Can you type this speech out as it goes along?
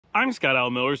I'm Scott Al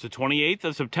Miller. It's the 28th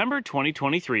of September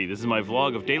 2023. This is my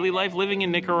vlog of daily life living in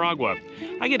Nicaragua.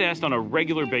 I get asked on a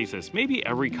regular basis, maybe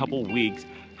every couple weeks,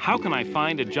 how can I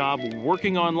find a job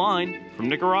working online from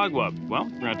Nicaragua? Well,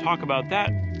 we're going to talk about that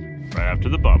right after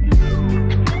the bump.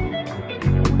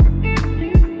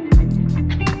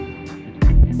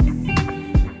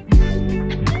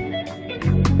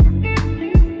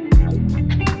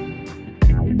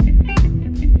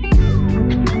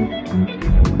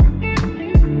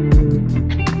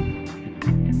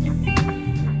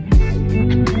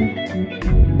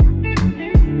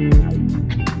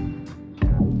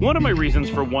 One of my reasons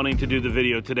for wanting to do the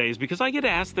video today is because I get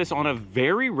asked this on a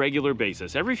very regular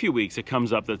basis. Every few weeks it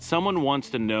comes up that someone wants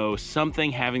to know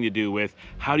something having to do with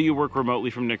how do you work remotely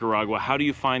from Nicaragua, how do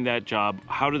you find that job,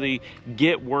 how do they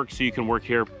get work so you can work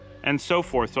here, and so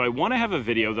forth. So I want to have a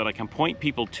video that I can point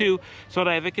people to so that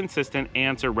I have a consistent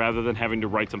answer rather than having to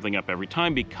write something up every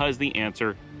time, because the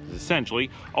answer is essentially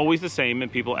always the same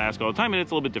and people ask all the time and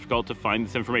it's a little bit difficult to find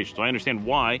this information. So I understand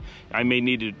why I may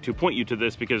need to point you to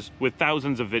this, because with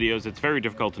thousands of videos it's very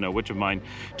difficult to know which of mine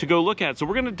to go look at. So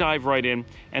we're going to dive right in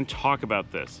and talk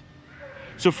about this.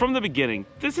 So from the beginning,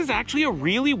 this is actually a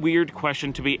really weird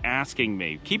question to be asking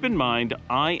me. Keep in mind,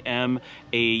 I am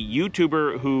a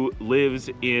YouTuber who lives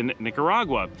in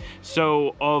Nicaragua.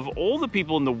 So of all the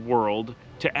people in the world,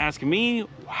 to ask me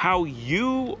how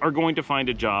you are going to find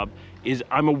a job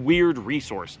I'm a weird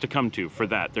resource to come to for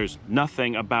that. There's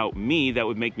nothing about me that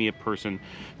would make me a person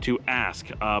to ask.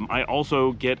 I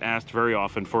also get asked very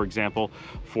often, for example,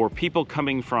 for people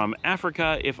coming from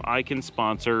Africa, if I can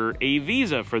sponsor a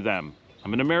visa for them.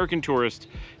 I'm an American tourist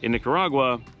in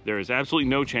Nicaragua. There is absolutely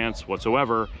no chance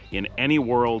whatsoever in any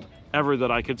world ever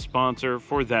that I could sponsor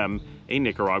for them a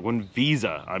Nicaraguan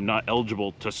visa. I'm not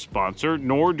eligible to sponsor,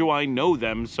 nor do I know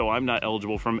them, so I'm not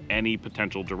eligible from any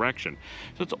potential direction.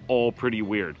 So it's all pretty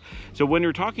weird. So when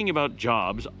you're talking about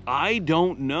jobs, I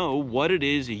don't know what it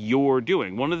is you're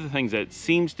doing. One of the things that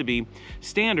seems to be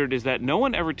standard is that no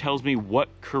one ever tells me what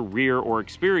career or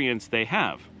experience they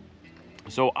have.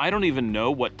 So I don't even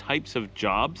know what types of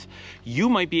jobs you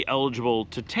might be eligible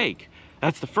to take.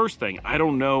 That's the first thing. I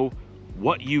don't know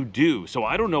what you do, so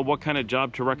I don't know what kind of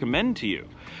job to recommend to you.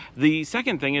 The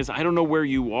second thing is I don't know where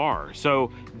you are.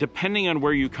 So depending on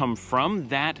where you come from,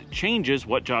 that changes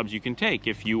what jobs you can take.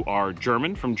 If you are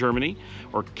German from Germany,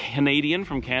 or Canadian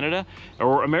from Canada,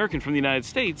 or American from the United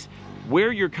States,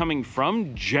 where you're coming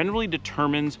from generally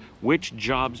determines which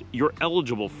jobs you're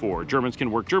eligible for. Germans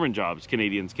can work German jobs,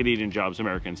 Canadians, Canadian jobs,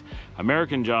 Americans,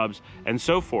 American jobs, and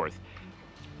so forth.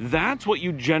 That's what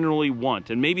you generally want,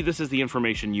 and maybe this is the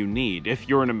information you need. If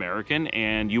you're an American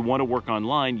and you want to work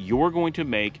online, you're going to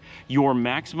make your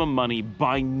maximum money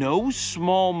by no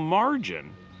small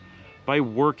margin by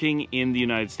working in the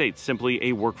United States, simply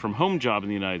a work-from-home job in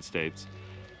the United States.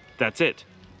 That's it.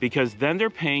 Because then they're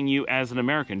paying you as an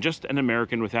American, just an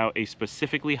American without a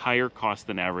specifically higher cost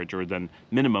than average or than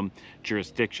minimum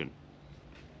jurisdiction.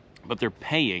 But they're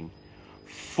paying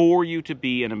for you to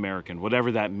be an American,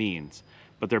 whatever that means.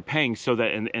 But they're paying so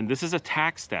that, and this is a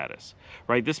tax status,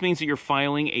 right? This means that you're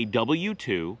filing a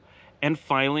W-2 and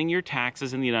filing your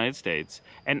taxes in the United States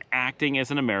and acting as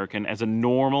an American, as a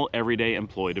normal, everyday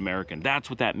employed American. That's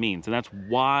what that means, and that's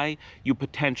why you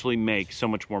potentially make so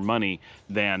much more money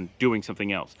than doing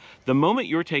something else. The moment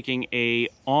you're taking an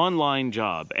online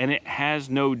job and it has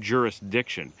no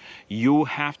jurisdiction, you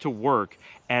have to work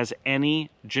as any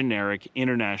generic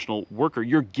international worker.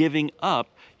 You're giving up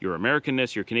your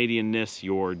Americanness, your Canadianness,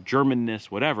 your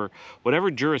Germanness,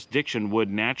 whatever jurisdiction would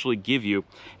naturally give you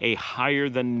a higher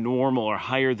than normal or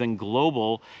higher than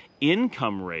global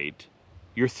income rate.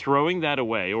 You're throwing that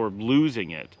away or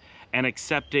losing it and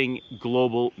accepting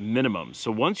global minimums.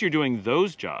 So once you're doing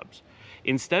those jobs,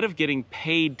 instead of getting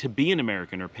paid to be an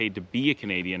American or paid to be a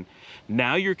Canadian,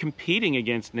 now you're competing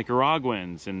against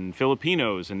Nicaraguans and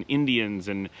Filipinos and Indians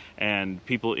and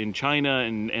people in China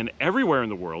and everywhere in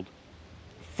the world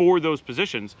for those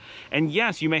positions. And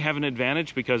yes, you may have an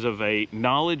advantage because of a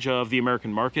knowledge of the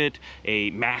American market, a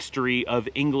mastery of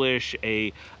English,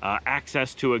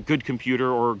 access to a good computer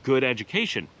or good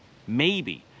education,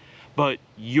 maybe. But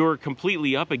you're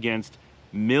completely up against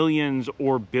millions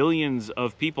or billions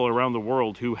of people around the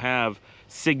world who have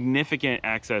significant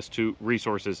access to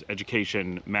resources,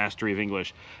 education, mastery of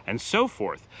English, and so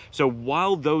forth. So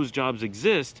while those jobs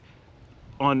exist,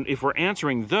 if we're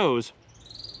answering those,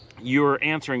 you're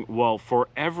answering, well, for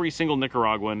every single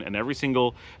Nicaraguan and every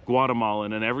single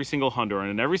Guatemalan and every single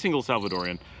Honduran and every single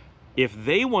Salvadorian, if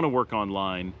they want to work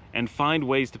online and find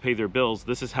ways to pay their bills,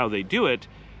 this is how they do it.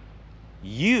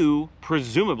 You,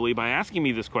 presumably, by asking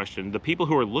me this question, the people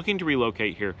who are looking to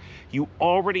relocate here, you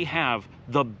already have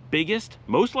the biggest,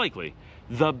 most likely,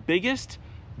 the biggest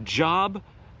job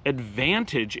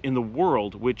advantage in the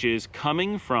world, which is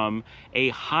coming from a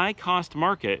high-cost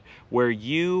market where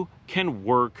you can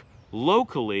work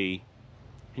locally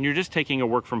and you're just taking a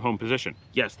work-from-home position.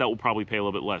 Yes, that will probably pay a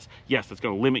little bit less. Yes, that's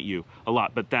going to limit you a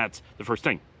lot, but that's the first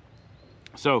thing.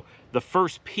 So the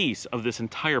first piece of this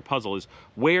entire puzzle is,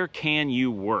 where can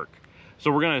you work? So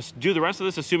we're going to do the rest of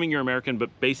this assuming you're American, but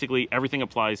basically everything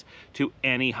applies to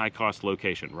any high-cost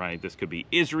location, right? This could be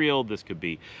Israel, this could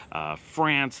be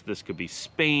France, this could be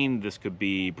Spain, this could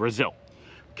be Brazil.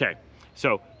 Okay,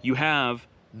 so you have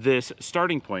this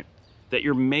starting point that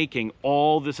you're making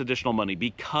all this additional money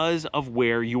because of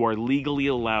where you are legally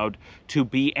allowed to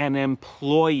be an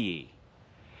employee.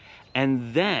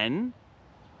 And then,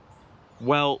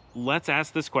 well, let's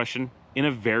ask this question in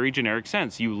a very generic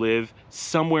sense. You live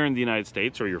somewhere in the United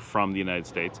States, or you're from the United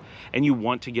States, and you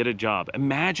want to get a job.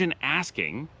 Imagine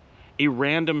asking a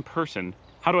random person,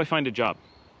 how do I find a job?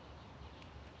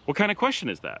 What kind of question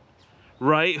is that,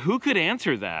 right? Who could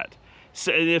answer that?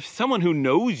 So if someone who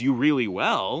knows you really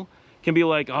well can be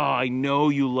like, oh, I know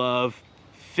you love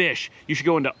fish, you should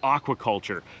go into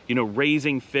aquaculture, you know,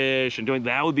 raising fish and doing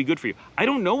that would be good for you. I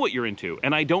don't know what you're into,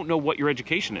 and I don't know what your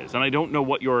education is, and I don't even know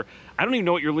what your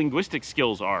linguistic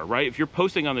skills are, right? If you're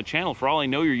posting on the channel, for all I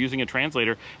know, you're using a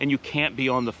translator and you can't be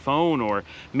on the phone, or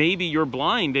maybe you're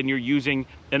blind and you're using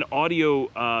an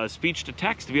audio speech to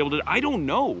text to be able to, I don't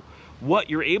know what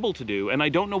you're able to do, and I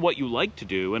don't know what you like to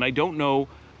do, and I don't know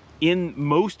in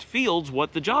most fields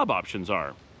what the job options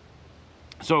are.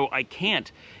 So I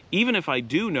can't, even if I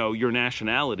do know your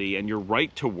nationality and your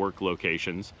right to work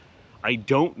locations, I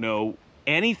don't know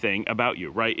anything about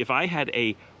you, right? If I had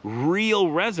a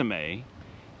real resume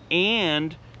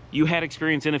and you had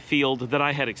experience in a field that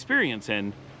I had experience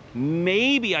in,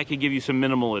 maybe I could give you some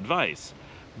minimal advice.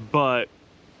 But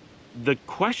the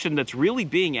question that's really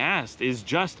being asked is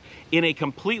just in a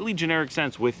completely generic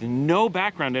sense with no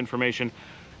background information,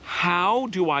 how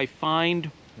do I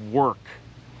find work?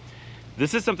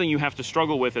 This is something you have to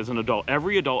struggle with as an adult.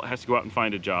 Every adult has to go out and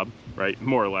find a job, right?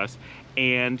 More or less.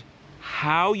 And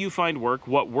how you find work,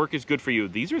 what work is good for you.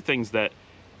 These are things that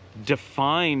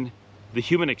define the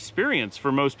human experience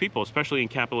for most people, especially in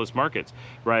capitalist markets,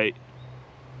 right?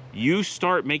 You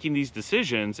start making these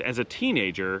decisions as a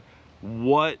teenager.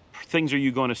 What things are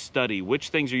you going to study? Which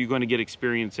things are you going to get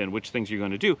experience in? Which things are you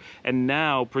going to do? And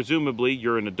now, presumably,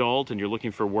 you're an adult and you're looking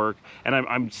for work. And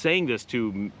I'm saying this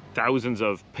to thousands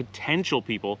of potential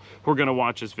people who are going to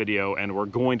watch this video and we're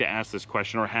going to ask this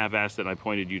question or have asked it, and I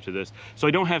pointed you to this. So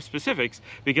I don't have specifics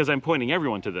because I'm pointing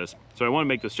everyone to this. So I want to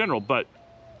make this general, but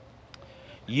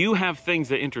you have things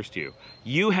that interest you.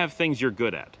 You have things you're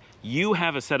good at. You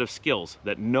have a set of skills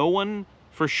that no one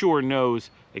for sure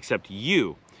knows except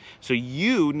you. So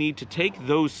you need to take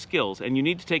those skills and you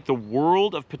need to take the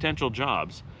world of potential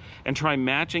jobs and try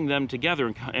matching them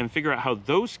together and figure out how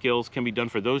those skills can be done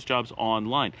for those jobs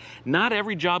online. Not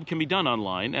every job can be done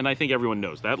online, and I think everyone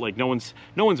knows that. Like no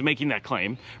one's making that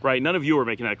claim, right? None of you are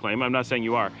making that claim. I'm not saying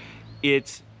you are.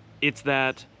 It's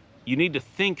that you need to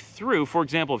think through, for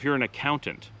example, if you're an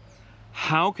accountant,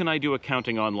 how can I do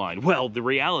accounting online? Well, the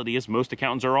reality is most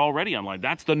accountants are already online.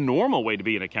 That's the normal way to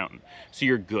be an accountant. So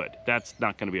you're good. That's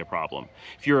not going to be a problem.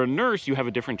 If you're a nurse, you have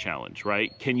a different challenge,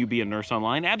 right? Can you be a nurse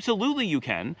online? Absolutely you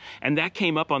can. And that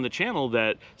came up on the channel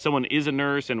that someone is a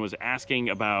nurse and was asking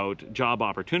about job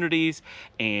opportunities,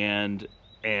 and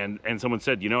someone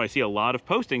said, you know, I see a lot of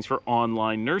postings for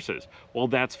online nurses. Well,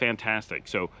 that's fantastic.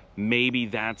 So maybe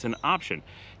that's an option.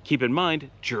 Keep in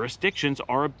mind, jurisdictions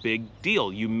are a big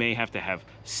deal. You may have to have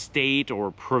state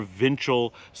or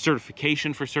provincial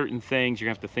certification for certain things. You're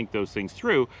gonna have to think those things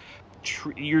through.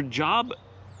 Your job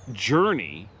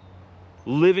journey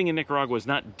living in Nicaragua is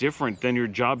not different than your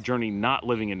job journey not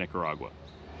living in Nicaragua,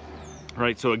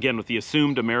 right? So again, with the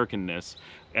assumed Americanness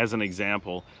as an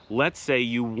example, let's say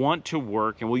you want to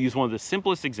work, and we'll use one of the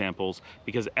simplest examples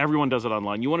because everyone does it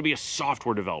online. You want to be a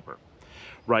software developer,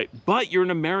 right? But you're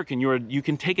an American, you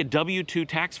can take a W-2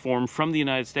 tax form from the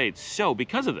United States. So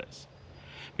because of this,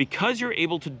 because you're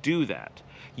able to do that,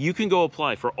 you can go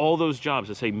apply for all those jobs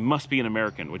that say must be an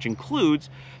American, which includes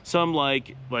some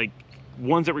like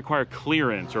ones that require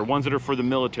clearance or ones that are for the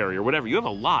military or whatever. You have a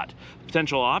lot of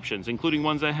potential options, including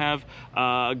ones that have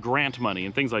grant money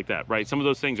and things like that, right? Some of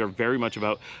those things are very much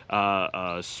about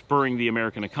spurring the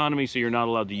American economy, so you're not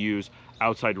allowed to use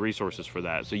outside resources for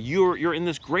that. So you're in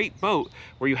this great boat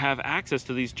where you have access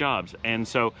to these jobs. And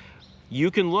so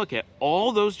you can look at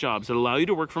all those jobs that allow you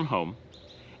to work from home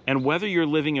And whether you're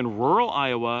living in rural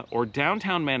Iowa or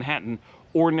downtown Manhattan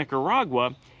or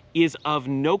Nicaragua is of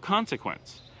no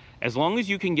consequence. As long as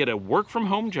you can get a work from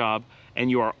home job and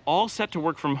you are all set to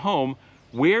work from home,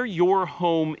 where your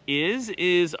home is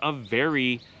a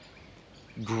very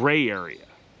gray area,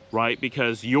 right?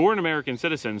 Because you're an American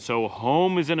citizen, so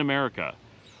home is in America.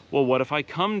 Well, what if I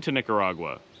come to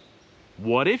Nicaragua?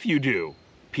 What if you do?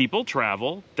 People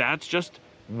travel, that's just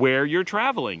where you're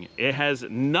traveling. It has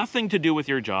nothing to do with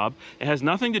your job. It has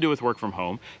nothing to do with work from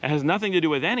home. It has nothing to do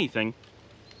with anything.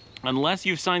 Unless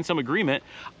you've signed some agreement,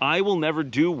 I will never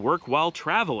do work while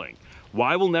traveling.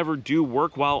 I will never do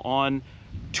work while on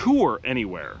tour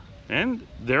anywhere. And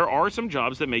there are some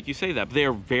jobs that make you say that, but they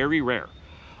are very rare.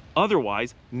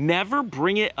 Otherwise, never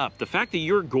bring it up. The fact that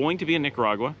you're going to be in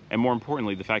Nicaragua, and more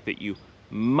importantly, the fact that you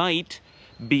might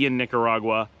be in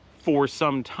Nicaragua for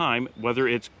some time, whether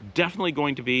it's definitely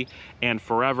going to be and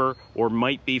forever or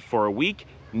might be for a week,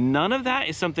 none of that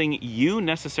is something you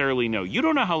necessarily know. You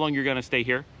don't know how long you're going to stay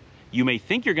here. You may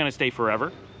think you're going to stay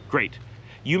forever. Great.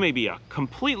 You may be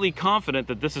completely confident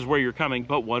that this is where you're coming,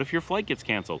 but what if your flight gets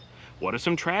canceled? What if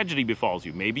some tragedy befalls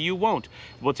you? Maybe you won't.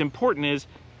 What's important is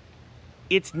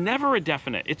it's never a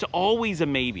definite. It's always a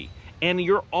maybe. And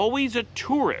you're always a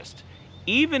tourist.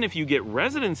 Even if you get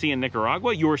residency in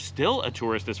Nicaragua, you're still a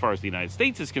tourist as far as the United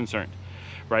States is concerned,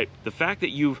 right? The fact that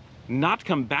you've not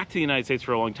come back to the United States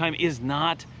for a long time is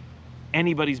not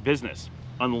anybody's business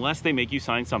unless they make you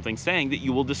sign something saying that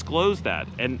you will disclose that.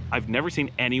 And I've never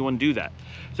seen anyone do that.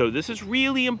 So this is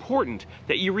really important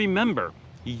that you remember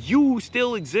you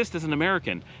still exist as an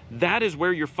American. That is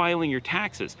where you're filing your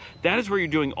taxes. That is where you're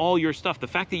doing all your stuff. The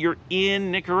fact that you're in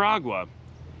Nicaragua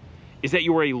is that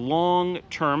you are a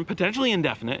long-term, potentially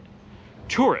indefinite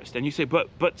tourist. And you say, but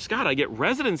Scott, I get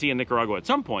residency in Nicaragua at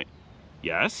some point.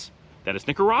 Yes, that is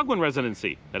Nicaraguan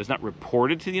residency. That is not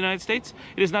reported to the United States.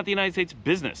 It is not the United States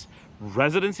business.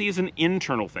 Residency is an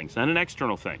internal thing. It's not an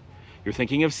external thing. You're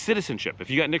thinking of citizenship. If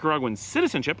you got Nicaraguan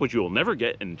citizenship, which you will never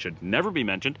get and should never be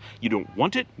mentioned, you don't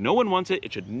want it, no one wants it,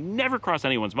 it should never cross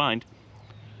anyone's mind.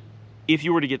 If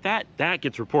you were to get that, that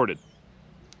gets reported.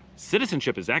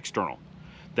 Citizenship is external.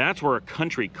 That's where a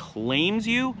country claims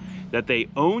you, that they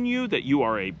own you, that you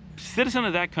are a citizen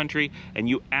of that country, and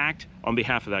you act on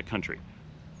behalf of that country.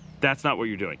 That's not what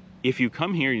you're doing. If you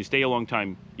come here and you stay a long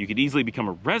time, you could easily become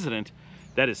a resident.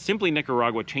 That is simply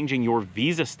Nicaragua changing your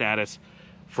visa status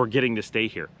for getting to stay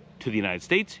here. To the United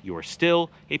States, you are still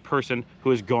a person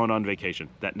who has gone on vacation.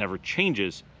 That never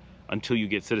changes until you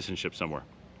get citizenship somewhere.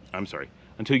 I'm sorry,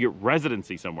 until you get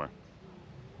residency somewhere.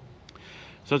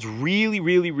 So it's really,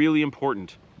 really, really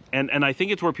important. And I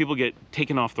think it's where people get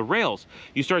taken off the rails.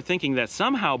 You start thinking that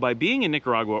somehow by being in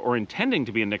Nicaragua or intending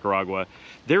to be in Nicaragua,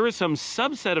 there is some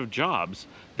subset of jobs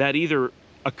that either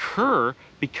occur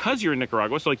because you're in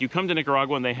Nicaragua. So like you come to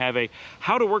Nicaragua and they have a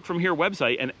how to work from here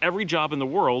website, and every job in the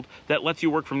world that lets you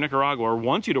work from Nicaragua or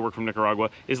wants you to work from Nicaragua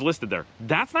is listed there.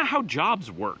 That's not how jobs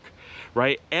work,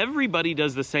 right? Everybody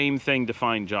does the same thing to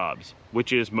find jobs,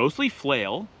 which is mostly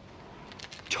flail.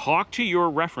 Talk to your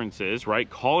references, right?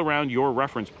 Call around your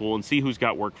reference pool and see who's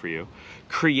got work for you.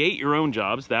 Create your own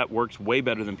jobs. That works way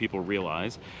better than people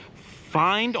realize.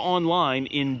 Find online,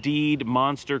 Indeed,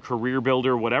 Monster, Career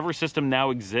Builder, whatever system now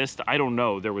exists. I don't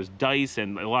know. There was Dice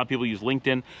and a lot of people use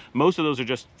LinkedIn. Most of those are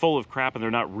just full of crap and they're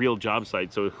not real job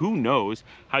sites. So who knows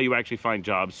how you actually find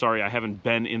jobs? Sorry, I haven't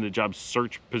been in the job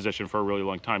search position for a really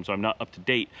long time, so I'm not up to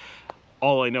date.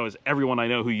 All I know is everyone I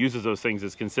know who uses those things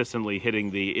is consistently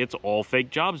hitting the it's all fake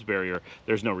jobs barrier.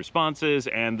 There's no responses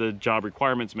and the job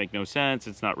requirements make no sense.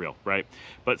 It's not real, right?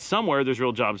 But somewhere there's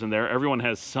real jobs in there. Everyone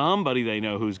has somebody they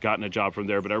know who's gotten a job from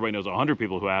there, but everybody knows 100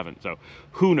 people who haven't. So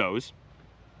who knows?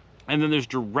 And then there's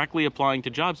directly applying to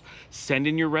jobs. Send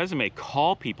in your resume,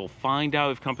 call people, find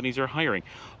out if companies are hiring.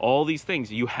 All these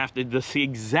things, you have to, the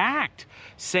exact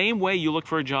same way you look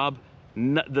for a job.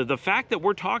 The fact that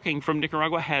we're talking from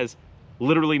Nicaragua has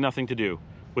literally nothing to do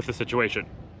with the situation.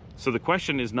 So the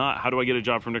question is not, how do I get a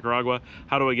job from Nicaragua?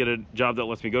 How do I get a job that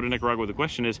lets me go to Nicaragua? The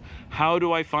question is, how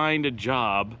do I find a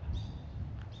job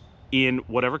in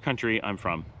whatever country I'm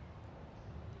from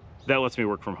that lets me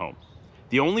work from home?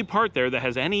 The only part there that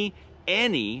has any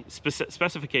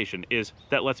specification is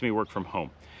that lets me work from home.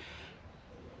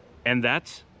 And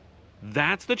that's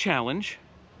the challenge.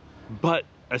 But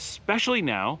especially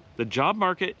now, the job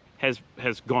market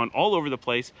has gone all over the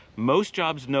place. Most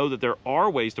jobs know that there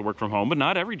are ways to work from home, but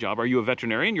not every job. Are you a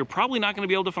veterinarian? You're probably not going to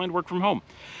be able to find work from home.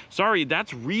 Sorry,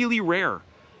 that's really rare.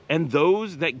 And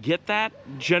those that get that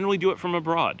generally do it from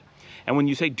abroad. And when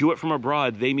you say do it from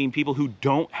abroad, they mean people who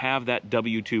don't have that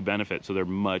W-2 benefit, so they're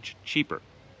much cheaper.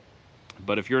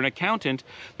 But if you're an accountant,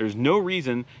 there's no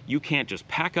reason you can't just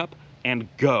pack up and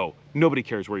go. Nobody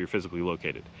cares where you're physically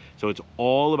located. So it's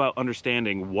all about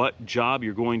understanding what job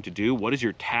you're going to do. What is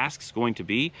your tasks going to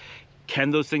be?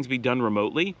 Can those things be done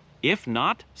remotely? If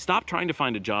not, stop trying to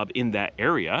find a job in that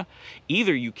area.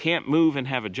 Either you can't move and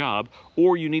have a job,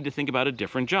 or you need to think about a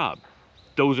different job.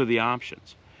 Those are the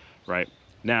options, right?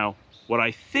 Now, what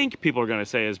I think people are going to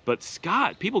say is, but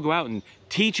Scott, people go out and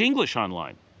teach English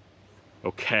online.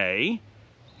 Okay,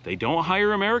 they don't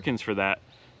hire Americans for that.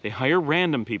 They hire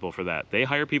random people for that. They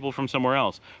hire people from somewhere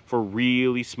else for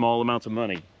really small amounts of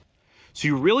money. So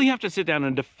you really have to sit down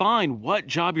and define what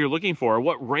job you're looking for,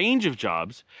 what range of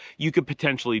jobs you could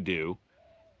potentially do,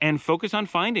 and focus on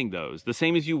finding those, the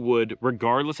same as you would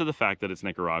regardless of the fact that it's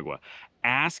Nicaragua.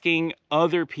 Asking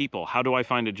other people, how do I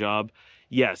find a job?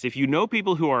 Yes, if you know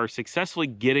people who are successfully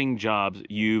getting jobs,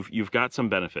 you've got some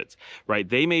benefits, right?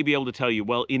 They may be able to tell you,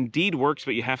 well, Indeed works,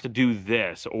 but you have to do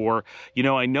this. Or, you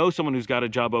know, I know someone who's got a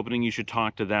job opening, you should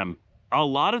talk to them. A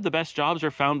lot of the best jobs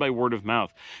are found by word of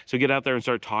mouth. So get out there and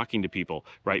start talking to people,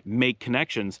 right? Make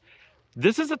connections.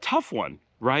 This is a tough one,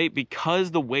 right?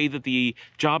 Because the way that the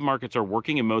job markets are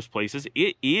working in most places,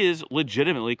 it is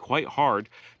legitimately quite hard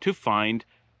to find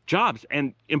jobs,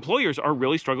 and employers are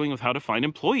really struggling with how to find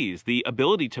employees. The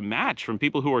ability to match from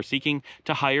people who are seeking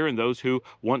to hire and those who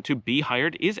want to be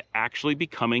hired is actually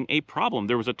becoming a problem.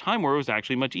 There was a time where it was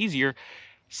actually much easier.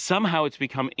 Somehow it's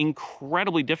become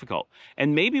incredibly difficult.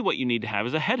 And maybe what you need to have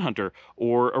is a headhunter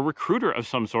or a recruiter of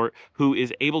some sort who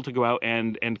is able to go out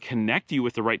and connect you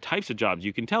with the right types of jobs.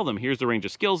 You can tell them, here's the range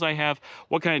of skills I have,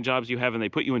 what kind of jobs you have, and they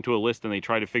put you into a list and they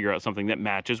try to figure out something that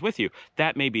matches with you.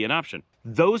 That may be an option.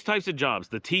 Those types of jobs,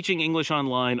 the teaching English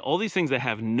online, all these things that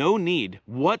have no need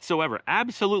whatsoever,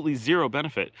 absolutely zero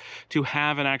benefit to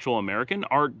have an actual American,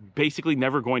 are basically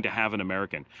never going to have an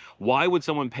American. Why would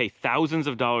someone pay thousands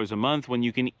of dollars a month when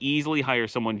you can easily hire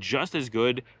someone just as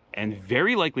good and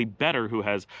very likely better, who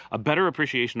has a better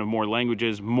appreciation of more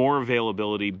languages, more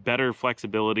availability, better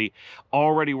flexibility,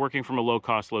 already working from a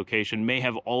low-cost location, may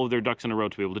have all of their ducks in a row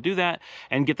to be able to do that,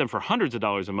 and get them for hundreds of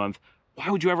dollars a month? Why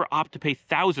would you ever opt to pay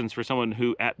thousands for someone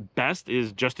who at best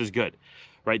is just as good,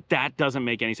 right? That doesn't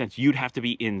make any sense. You'd have to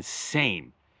be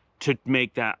insane to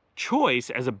make that choice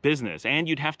as a business, and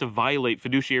you'd have to violate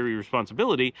fiduciary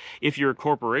responsibility if you're a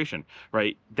corporation,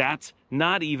 right? That's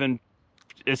not even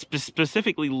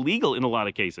specifically legal in a lot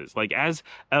of cases. Like, as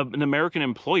an American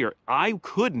employer, I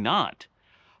could not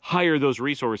hire those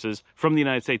resources from the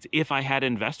United States if I had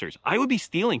investors. I would be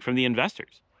stealing from the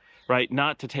investors, right?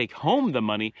 Not to take home the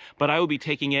money, but I would be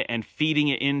taking it and feeding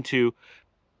it into,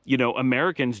 you know,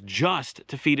 Americans just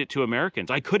to feed it to Americans.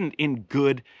 I couldn't, in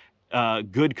good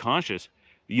conscience,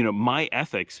 you know, my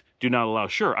ethics do not allow.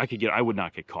 Sure, I would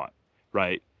not get caught,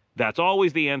 right? That's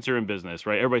always the answer in business,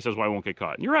 right? Everybody says, well, I won't get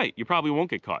caught. And you're right, you probably won't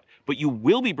get caught, but you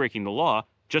will be breaking the law.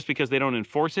 Just because they don't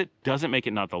enforce it doesn't make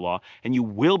it not the law. And you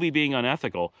will be being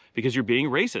unethical because you're being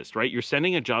racist, right? You're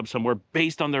sending a job somewhere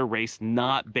based on their race,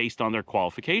 not based on their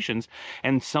qualifications.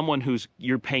 And someone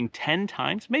you're paying 10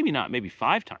 times, maybe not, maybe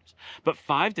 5 times, but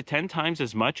 5 to 10 times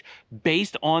as much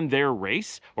based on their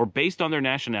race or based on their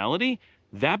nationality,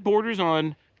 that borders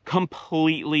on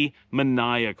completely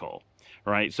maniacal,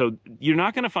 right? So you're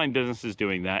not going to find businesses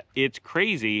doing that. It's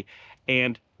crazy.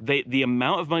 And the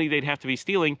amount of money they'd have to be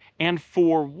stealing, and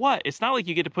for what? It's not like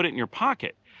you get to put it in your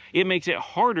pocket. It makes it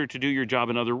harder to do your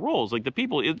job in other roles. Like the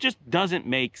people, it just doesn't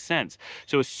make sense.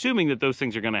 So assuming that those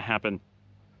things are going to happen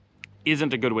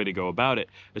isn't a good way to go about it.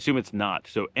 Assume it's not.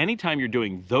 So anytime you're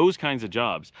doing those kinds of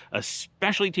jobs,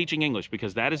 especially teaching English,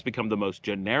 because that has become the most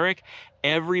generic,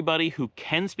 everybody who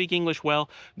can speak English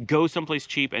well goes someplace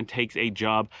cheap and takes a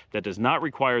job that does not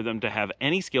require them to have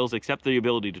any skills except the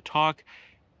ability to talk,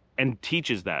 and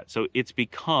teaches that. So it's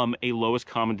become a lowest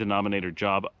common denominator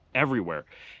job everywhere.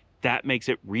 That makes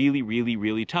it really, really,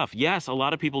 really tough. Yes, a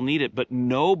lot of people need it, but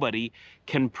nobody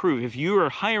can prove. If you are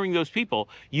hiring those people,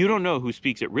 you don't know who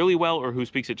speaks it really well or who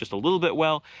speaks it just a little bit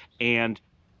well, and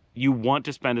you want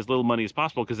to spend as little money as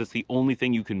possible because it's the only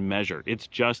thing you can measure. It's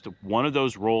just one of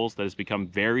those roles that has become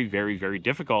very, very, very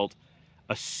difficult.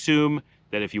 Assume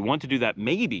that if you want to do that,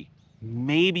 maybe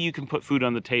you can put food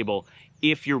on the table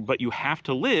but you have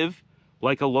to live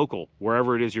like a local,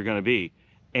 wherever it is you're going to be.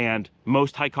 And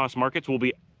most high cost markets will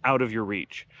be out of your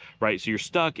reach, right? So you're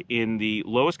stuck in the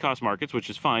lowest cost markets, which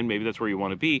is fine. Maybe that's where you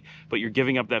want to be, but you're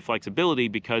giving up that flexibility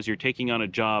because you're taking on a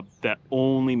job that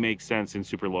only makes sense in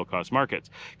super low cost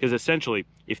markets. Because essentially,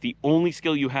 if the only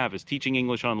skill you have is teaching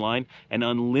English online, an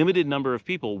unlimited number of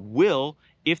people will,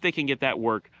 if they can get that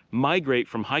work, migrate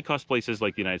from high-cost places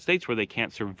like the United States where they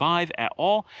can't survive at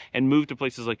all and move to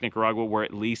places like Nicaragua where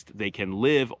at least they can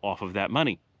live off of that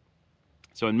money.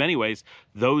 So in many ways,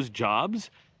 those jobs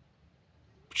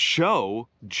show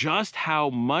just how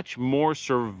much more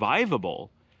survivable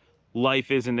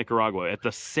life is in Nicaragua at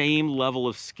the same level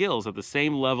of skills, at the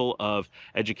same level of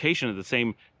education, at the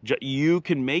same, you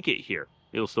can make it here.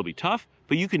 It'll still be tough,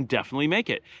 but you can definitely make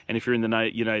it. And if you're in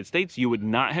the United States, you would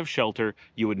not have shelter,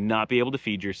 you would not be able to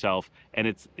feed yourself,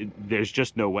 and there's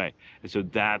just no way. And so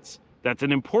that's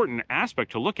an important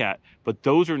aspect to look at, but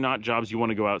those are not jobs you want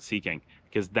to go out seeking,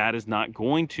 because that is not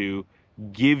going to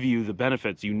give you the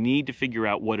benefits. You need to figure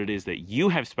out what it is that you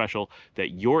have special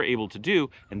that you're able to do,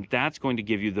 and that's going to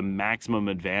give you the maximum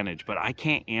advantage. But I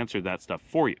can't answer that stuff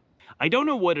for you. I don't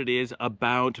know what it is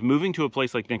about moving to a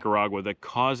place like Nicaragua that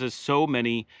causes so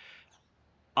many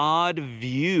odd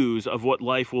views of what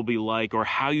life will be like or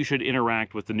how you should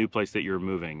interact with the new place that you're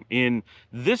moving. In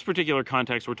this particular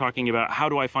context, we're talking about how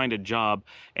do I find a job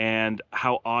and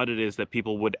how odd it is that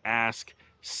people would ask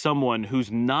someone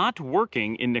who's not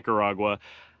working in Nicaragua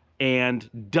and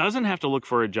doesn't have to look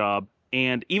for a job.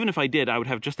 And even if I did, I would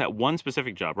have just that one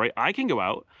specific job, right? I can go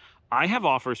out. I have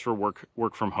offers for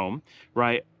work from home,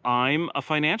 right? I'm a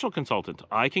financial consultant.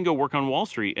 I can go work on Wall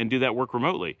Street and do that work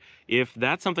remotely. If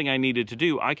that's something I needed to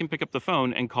do, I can pick up the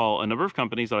phone and call a number of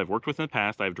companies that I've worked with in the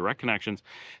past. I have direct connections.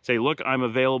 Say, look, I'm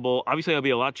available. Obviously, I'll be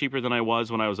a lot cheaper than I was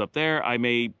when I was up there. I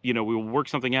may, we will work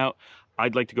something out.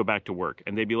 I'd like to go back to work.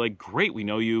 And they'd be like, great, we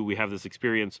know you. We have this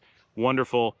experience.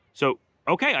 Wonderful. So,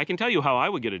 okay, I can tell you how I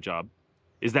would get a job.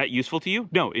 Is that useful to you?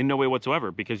 No, in no way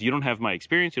whatsoever, because you don't have my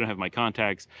experience, you don't have my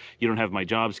contacts, you don't have my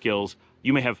job skills.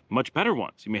 You may have much better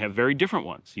ones. You may have very different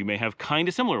ones. You may have kind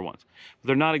of similar ones, but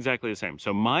they're not exactly the same.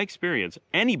 So my experience,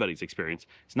 anybody's experience,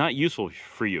 is not useful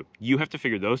for you. You have to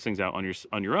figure those things out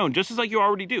on your own, just as like you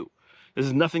already do. This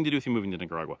has nothing to do with you moving to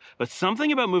Nicaragua. But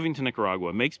something about moving to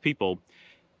Nicaragua makes people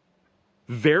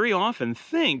very often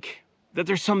think that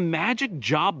there's some magic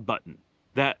job button,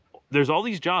 that there's all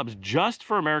these jobs just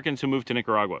for Americans who move to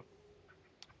Nicaragua,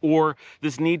 or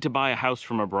this need to buy a house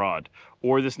from abroad,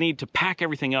 or this need to pack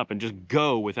everything up and just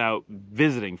go without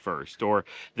visiting first, or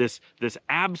this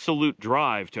absolute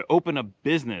drive to open a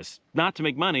business, not to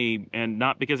make money and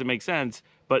not because it makes sense,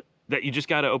 but that you just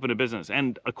got to open a business.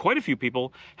 And quite a few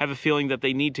people have a feeling that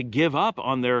they need to give up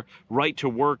on their right to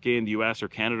work in the US or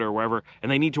Canada or wherever,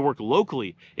 and they need to work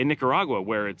locally in Nicaragua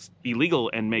where it's illegal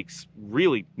and makes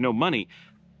really no money.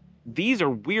 These are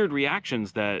weird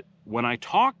reactions that when I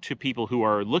talk to people who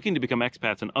are looking to become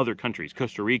expats in other countries,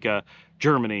 Costa Rica,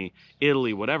 Germany,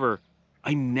 Italy, whatever,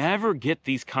 I never get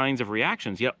these kinds of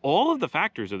reactions. Yet all of the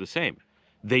factors are the same.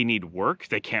 They need work.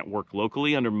 They can't work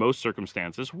locally under most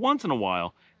circumstances. Once in a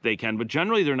while they can, but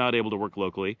generally they're not able to work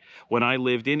locally. When I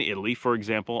lived in Italy, for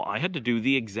example, I had to do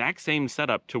the exact same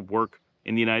setup to work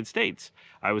in the United States.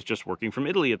 I was just working from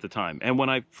Italy at the time. And when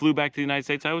I flew back to the United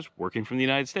States, I was working from the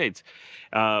United States.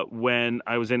 When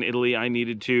I was in Italy, I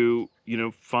needed to,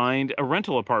 find a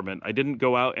rental apartment. I didn't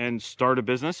go out and start a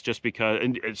business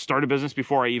start a business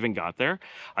before I even got there.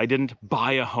 I didn't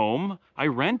buy a home. I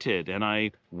rented and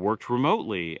I worked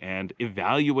remotely and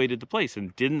evaluated the place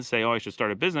and didn't say, oh, I should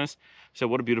start a business. I said,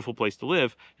 what a beautiful place to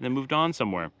live, and then moved on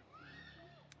somewhere.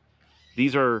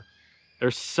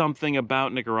 There's something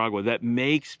about Nicaragua that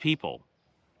makes people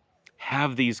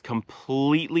have these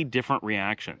completely different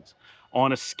reactions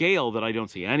on a scale that I don't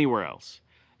see anywhere else.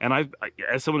 And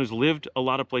as someone who's lived a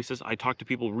lot of places, I talk to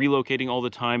people relocating all the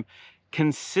time.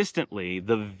 Consistently,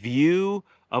 the view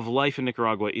of life in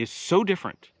Nicaragua is so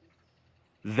different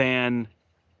than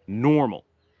normal.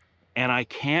 And I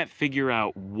can't figure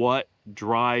out what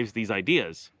drives these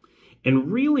ideas.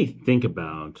 And really think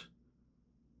about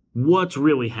what's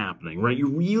really happening, right? You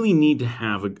really need to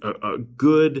have a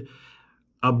good,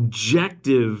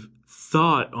 objective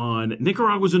thought on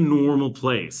Nicaragua's a normal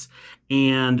place,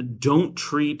 and don't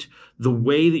treat the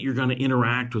way that you're going to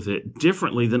interact with it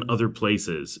differently than other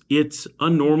places. It's a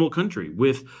normal country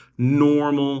with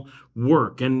normal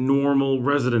work and normal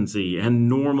residency and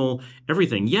normal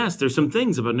everything. Yes, there's some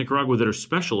things about Nicaragua that are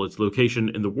special. Its location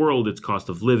in the world, its cost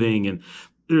of living, and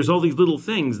there's all these little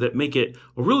things that make it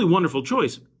a really wonderful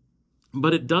choice.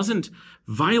 But it doesn't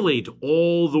violate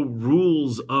all the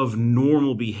rules of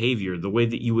normal behavior, the way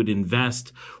that you would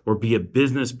invest or be a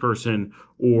business person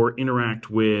or interact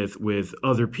with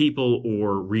other people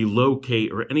or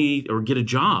relocate or get a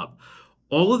job.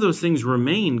 all of those things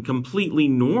remain completely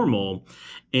normal.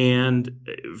 And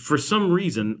for some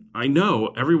reason, I know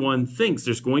everyone thinks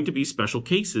there's going to be special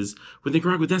cases with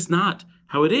Nicaragua. That's not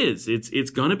how it is. It's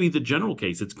going to be the general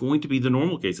case. It's going to be the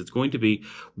normal case. It's going to be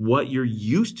what you're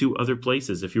used to other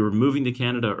places. If you were moving to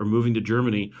Canada or moving to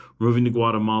Germany, moving to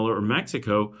Guatemala or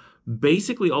Mexico,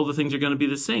 basically all the things are going to be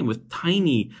the same with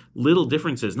tiny little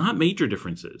differences, not major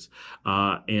differences.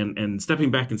 And stepping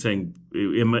back and saying,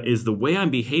 is the way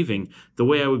I'm behaving the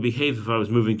way I would behave if I was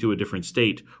moving to a different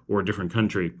state or a different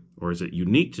country? Or is it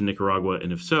unique to Nicaragua?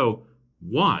 And if so,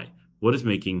 why? What is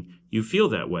making you feel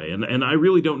that way? And I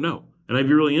really don't know. And I'd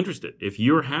be really interested if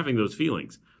you're having those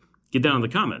feelings. Get down in the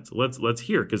comments. Let's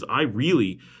hear, because I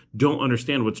really don't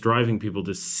understand what's driving people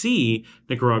to see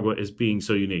Nicaragua as being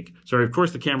so unique. Sorry, of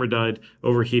course, the camera died,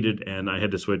 overheated, and I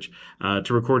had to switch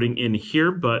to recording in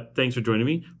here. But thanks for joining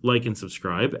me. Like and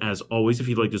subscribe. As always, if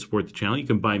you'd like to support the channel, you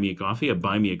can buy me a coffee at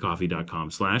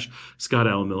buymeacoffee.com/Scott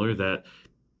Allen Miller. That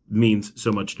means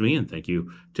so much to me, and thank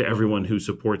you to everyone who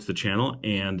supports the channel.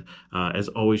 And as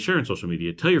always, share on social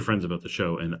media. Tell your friends about the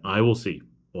show, and I will see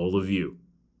all of you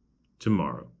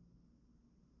tomorrow.